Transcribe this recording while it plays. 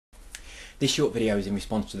This short video is in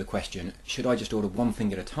response to the question, should I just order one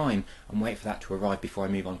thing at a time and wait for that to arrive before I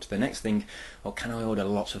move on to the next thing, or can I order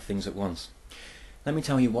lots of things at once? Let me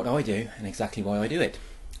tell you what I do and exactly why I do it.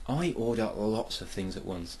 I order lots of things at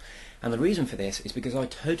once, and the reason for this is because I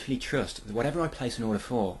totally trust that whatever I place an order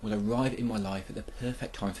for will arrive in my life at the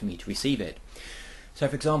perfect time for me to receive it. So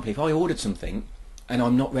for example, if I ordered something and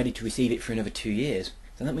I'm not ready to receive it for another 2 years,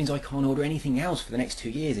 then that means I can't order anything else for the next 2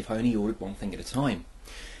 years if I only ordered one thing at a time.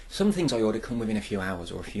 Some things I order come within a few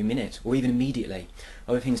hours or a few minutes, or even immediately.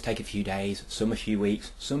 Other things take a few days, some a few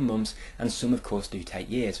weeks, some months, and some of course do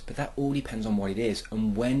take years, but that all depends on what it is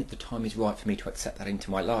and when the time is right for me to accept that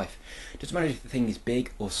into my life. It doesn't matter if the thing is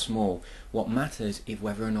big or small. What matters is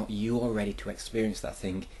whether or not you are ready to experience that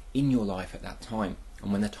thing in your life at that time,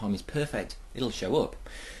 and when the time is perfect, it'll show up.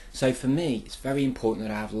 So for me, it's very important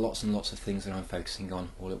that I have lots and lots of things that I'm focusing on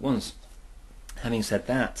all at once. Having said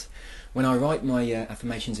that, when I write my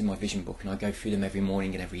affirmations in my vision book and I go through them every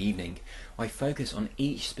morning and every evening, I focus on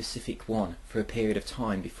each specific one for a period of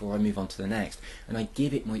time before I move on to the next, and I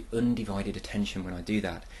give it my undivided attention when I do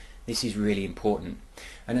that. This is really important.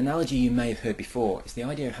 An analogy you may have heard before is the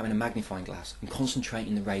idea of having a magnifying glass and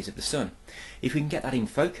concentrating the rays of the sun. If we can get that in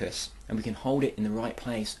focus and we can hold it in the right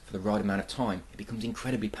place for the right amount of time, it becomes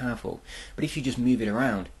incredibly powerful. But if you just move it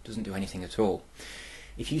around, it doesn't do anything at all.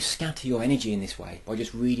 If you scatter your energy in this way by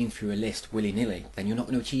just reading through a list willy-nilly, then you're not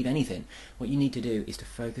going to achieve anything. What you need to do is to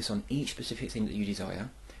focus on each specific thing that you desire,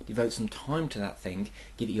 devote some time to that thing,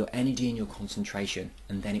 give it your energy and your concentration,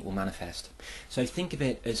 and then it will manifest. So think of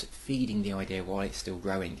it as feeding the idea while it's still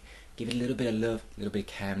growing. Give it a little bit of love, a little bit of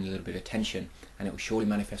care, and a little bit of attention, and it will surely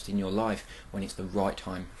manifest in your life when it's the right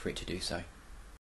time for it to do so.